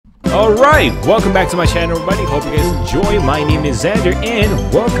Alright, welcome back to my channel everybody, hope you guys enjoy. My name is Xander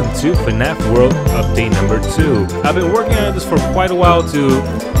and welcome to FNAF World update number 2. I've been working on this for quite a while to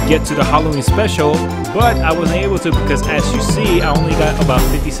get to the Halloween special, but I wasn't able to because as you see, I only got about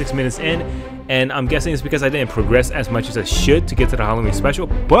 56 minutes in, and I'm guessing it's because I didn't progress as much as I should to get to the Halloween special,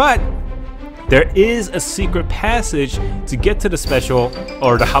 but there is a secret passage to get to the special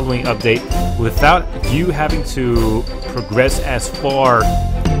or the Halloween update without you having to progress as far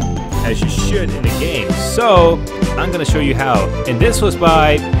as you should in the game. So I'm gonna show you how, and this was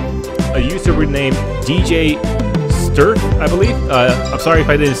by a YouTuber named DJ Sterf, I believe. I'm sorry if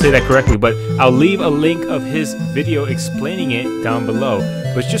I didn't say that correctly, but I'll leave a link of his video explaining it down below.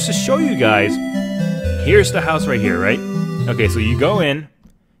 But just to show you guys, here's the house right here, right? Okay, so you go in,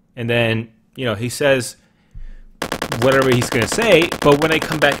 and then you know he says whatever he's gonna say, but when I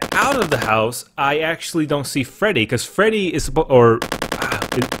come back out of the house, I actually don't see Freddy, because Freddy is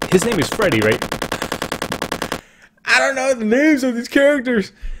his name is Freddy, right? I don't know the names of these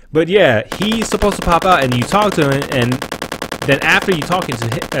characters, but yeah, he's supposed to pop out, and you talk to him, and then after you talk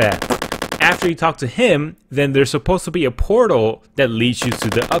to him, then there's supposed to be a portal that leads you to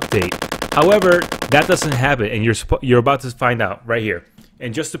the update. However, that doesn't happen, and you're about to find out right here.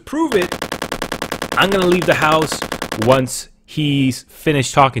 And just to prove it, I'm gonna leave the house once he's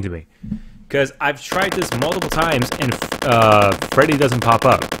finished talking to me, because I've tried this multiple times and Freddy doesn't pop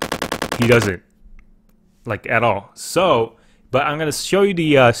up. He doesn't, like, at all. So, but I'm gonna show you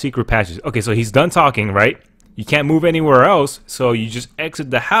the secret passage. Okay, so he's done talking, right? You can't move anywhere else, so you just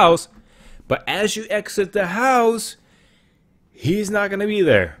exit the house. But as you exit the house, he's not gonna be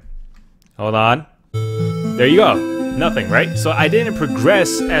there. Hold on. There you go. Nothing, right? So I didn't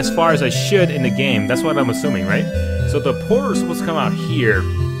progress as far as I should in the game. That's what I'm assuming, right? So the portal is supposed to come out here,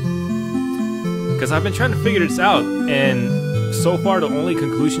 because I've been trying to figure this out, and so far the only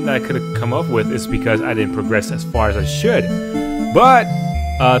conclusion that I could have come up with is because I didn't progress as far as I should. But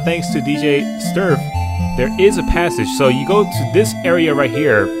thanks to DJ Sterf, there is a passage. So you go to this area right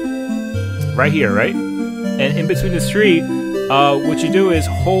here, right? And in between the three, what you do is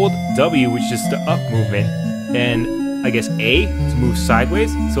hold W, which is the up movement, and I guess A to move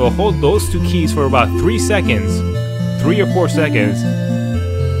sideways. So hold those two keys for about 3 seconds, 3 or 4 seconds.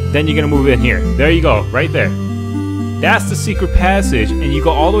 Then you're gonna move in here. There you go, right there. That's the secret passage, and you go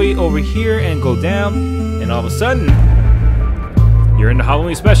all the way over here and go down, and all of a sudden, you're in the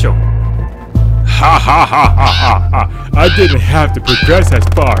Halloween special. Ha ha ha ha ha ha! I didn't have to progress as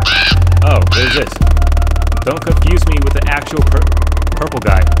far. Oh, what is this? Don't confuse me with the actual purple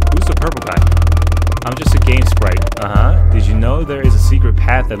guy. Who's the purple guy? I'm just a game sprite. Did you know there is a secret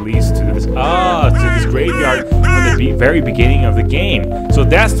path that leads to this? To this graveyard from the very beginning of the game. So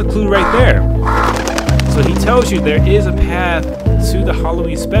that's the clue right there. So he tells you there is a path to the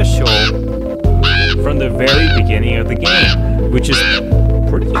Halloween special from the very beginning of the game, which is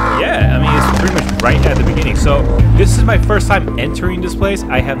pretty. Yeah, I mean it's pretty much right at the beginning. So this is my first time entering this place.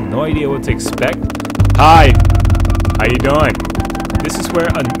 I have no idea what to expect. Hi, how you doing? This is where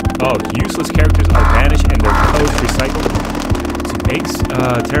useless characters are banished and their codes recycled to make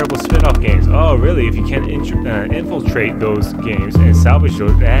terrible spin-off games. Oh, really? If you can infiltrate those games and salvage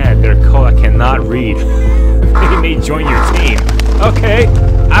those, their code I cannot read. They may join your team. Okay,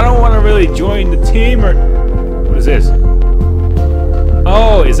 I don't want to really join the team. Or what is this?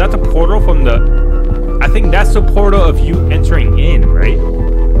 Oh, is that the portal from the? I think that's the portal of you entering in, right?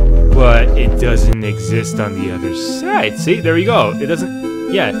 But it doesn't exist on the other side. See, there you go. It doesn't.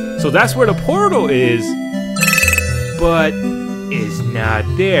 Yeah, so that's where the portal is, but it's not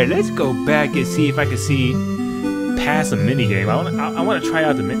there. Let's go back and see if I can see past a minigame. I want to try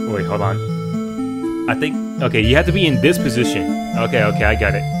out the wait, hold on. I think, okay, you have to be in this position. Okay, I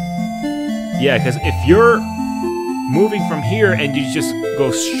got it. Yeah, because if you're moving from here and you just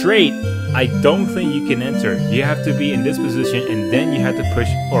go straight, I don't think you can enter. You have to be in this position, and then you have to push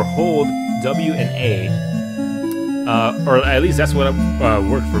or hold W and A. Or at least that's what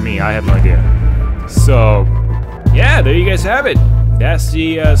worked for me. I have no idea. So, yeah, there you guys have it. That's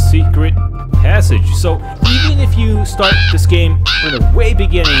the secret passage. So, even if you start this game from the way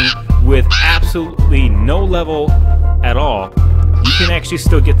beginning with absolutely no level at all, you can actually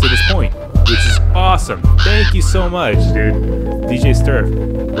still get to this point, which is awesome. Thank you so much, dude. DJ Sterf.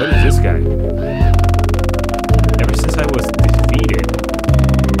 What is this guy? Ever since I was defeated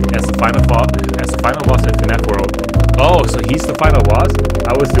as the final boss at FNAF World. Oh, so he's the final boss?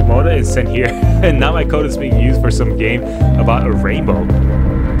 I was demoted and sent here, and now my code is being used for some game about a rainbow.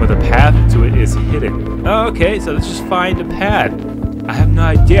 But the path to it is hidden. Oh, okay, so let's just find the path. I have no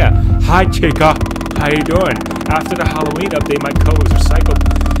idea. Hi, Chica. How you doing? After the Halloween update, my code was recycled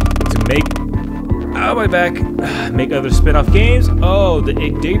I'll be back. Make other spin-off games. Oh, the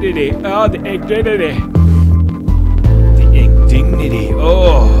Indignity. Oh, the Indignity. The Indignity.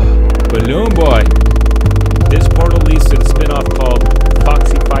 Oh, Balloon Boy. This portal leads to the spin-off called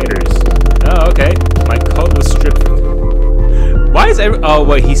Foxy Fighters. Oh, okay. My code was stripped. Why is oh,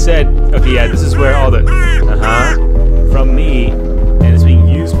 wait, he said... Okay, yeah, this is where all the... From me, and it's being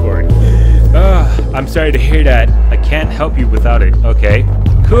used for it. I'm sorry to hear that. I can't help you without it. Okay,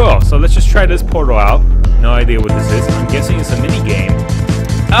 cool. So let's just try this portal out. No idea what this is. I'm guessing it's a mini game.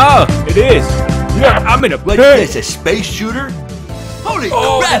 Oh, it is. Yeah, I'm in a... What's this, a space shooter? Holy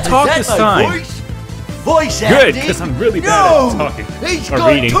crap, talk is this that time. my voice? Voice Good, acting? because I'm really bad at talking. He's or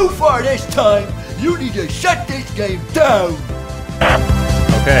gone reading. too far this time. You need to shut this game down.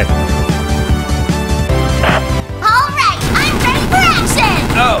 Okay. Alright, I'm ready for action!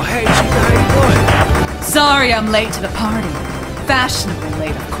 Oh, hey, Chica, how you doing? Sorry I'm late to the party. Fashionably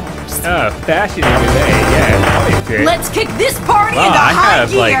late, of course. Oh, fashion in the day, yeah. Okay. Let's kick this party Wow, into I high have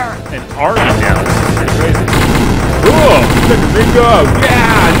gear! like an army now. This is pretty crazy. Cool! Look at me go!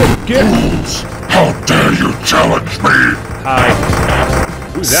 Yeah! Let's get it! Fools! How dare you challenge me? Hi.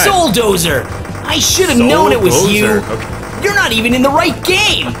 Who's that? Souldozer! I should have known it was you! Okay. You're not even in the right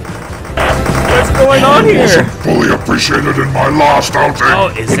game! What's going on I here? wasn't fully appreciated in my last outing. Oh,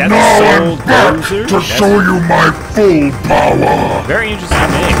 is but that now the I'm back Souldozer? to That's- show you my full power. Very interesting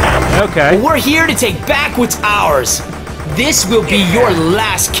name. Okay. We're here to take back what's ours! This will be your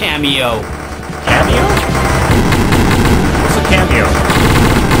last cameo! Cameo? What's a cameo?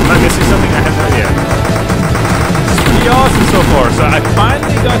 Am I missing something? I have no idea. This is pretty awesome so far. So I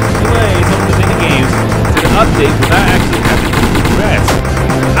finally got to play some of the mini games to the update without actually having to progress.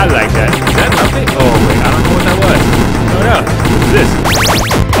 I like that. Is that an update? Oh wait, I don't know what that was. Oh no. What's this?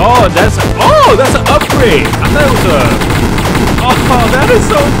 Oh, that's an upgrade. I thought it was a... Oh, that is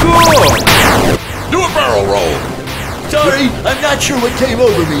so cool. Do a barrel roll. Sorry, I'm not sure what came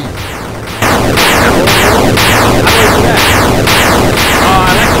over me. Oh,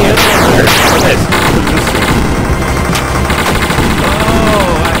 I like the other one better. What's this? What is this?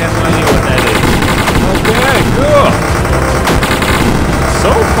 Oh, I have no idea what that is. Okay, cool. So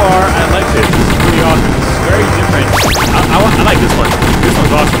far, I like this. This is pretty awesome. This is very different. I like this one. This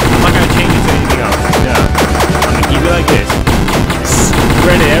one's awesome. I'm not going to change it to anything else. Yeah. I'm going to keep it like this.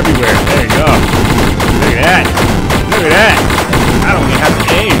 Spread it everywhere. There you go. Look at that. Look at that. I don't even have to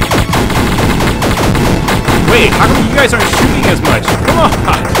aim. Wait, how come you guys aren't shooting as much? Come on!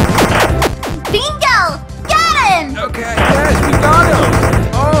 Bingo! Got him! Okay, yes, we got him!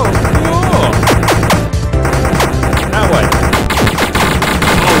 Oh, cool! Now what?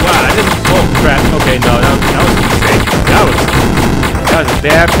 Oh, wow, I didn't... Oh, crap. Okay, no, that was a mistake. That was a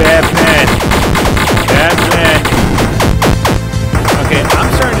bad plan. Bad plan. Okay,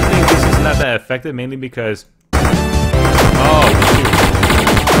 I'm starting to think this is not that effective, mainly because... Oh, shoot.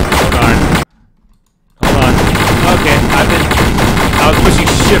 Hold on. Okay, I was pushing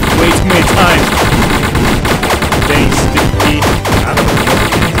shift way too many times. Dang, sticky. I don't know.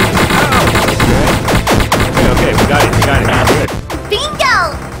 Okay, we got it. Good.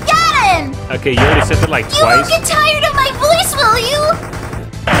 Bingo! Got him! Okay, you already said it like You won't twice. get tired of my voice, will you?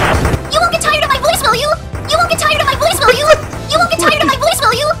 You won't get tired of my voice, will you? You won't get tired of my voice, will you? You won't get tired of my voice,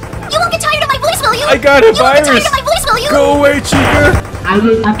 will you? You won't get tired of my voice, will you? I got a You won't get virus. tired of my voice, will you? Go away, Chica. I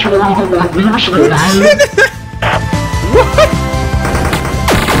will not allow What?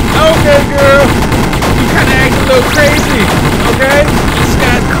 Okay, girl. You kind of act a little crazy. Okay? Just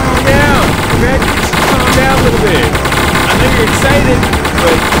gotta calm down. Okay? Just calm down a little bit. I know you're excited,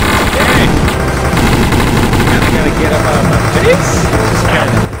 but dang. Kinda gotta get up out of my face. Just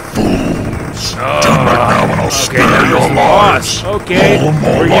kinda. Fools! Turn back now and I'll spare now your it's lives. lost. Okay, Or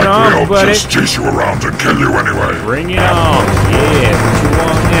more bring it likely on, I'll buddy. just chase you around and kill you anyway. Bring it on. Yeah, what you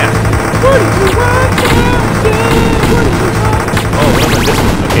want now? What do you want now? Yeah, what do you want? Oh, what about this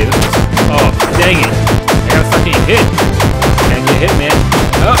one? Okay, this one. Oh, dang it. I gotta start getting hit. Can't get hit, man.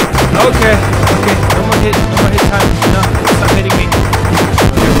 Oh, okay. No more hit time. No, stop hitting me.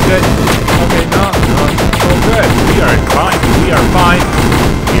 Okay, we're good. Okay, no. Oh, good. We are fine.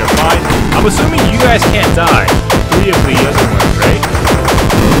 I'm assuming you guys can't die. 3 of the other ones, right?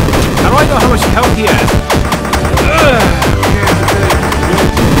 How do I know how much health he has?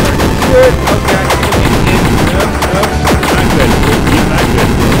 Good. Okay, not good.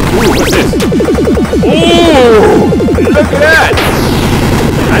 Ooh, what's this? Ooh! Look at that!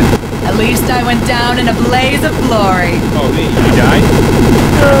 At least I went down in a blaze of glory. Oh, you died?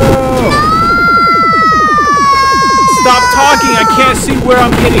 No! Stop talking! I can't see where I'm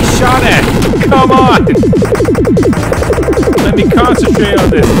getting shot at! Come on! let me concentrate on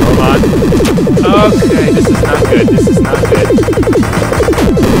this. Hold on. Okay, this is not good. This is not good.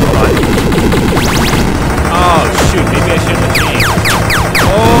 Hold on. Oh, shoot. Maybe I shouldn't have changed.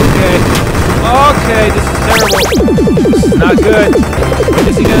 Okay. Okay, this is terrible. This is not good. When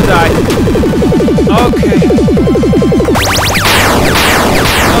is he gonna die? Okay.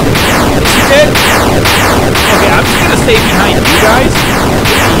 Okay, I'm just gonna stay behind you guys.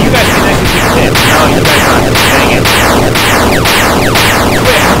 You guys can actually get hit. No, you guys aren't. Dang it.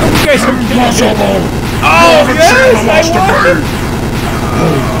 Wait, how come you guys are Impossible! Oh, yes! I won!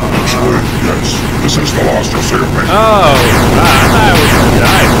 Actually, yes. This is the last you'll see of me. Oh, I thought I was gonna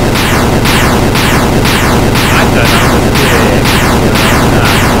die. I thought I was dead.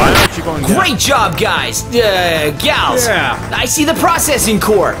 Why aren't you going down? Great job, guys. Gals. Yeah. I see the processing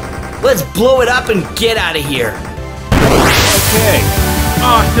core. Let's blow it up and get out of here. Okay.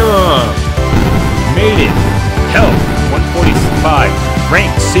 Awesome. Made it. Health 145.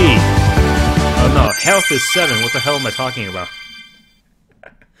 Rank C. Oh no, health is 7. What the hell am I talking about?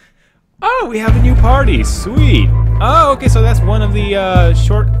 Oh, we have a new party. Sweet. Oh, okay, so that's one of the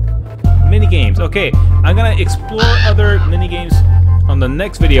short mini games. Okay, I'm gonna explore other mini games on the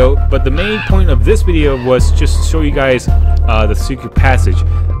next video, but the main point of this video was just to show you guys the secret passage.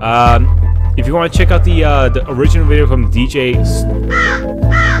 If you want to check out the original video from DJ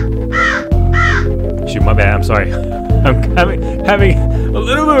shoot, my bad, I'm sorry. I'm having a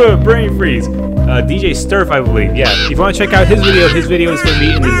little bit of a brain freeze. DJ Sterf, I believe. Yeah, if you want to check out his video is going to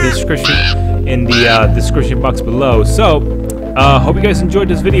be in the description box below. So, hope you guys enjoyed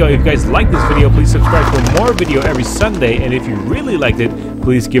this video. If you guys like this video, please subscribe for more video every Sunday. And if you really liked it,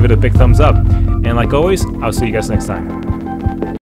 please give it a big thumbs up. And like always, I'll see you guys next time.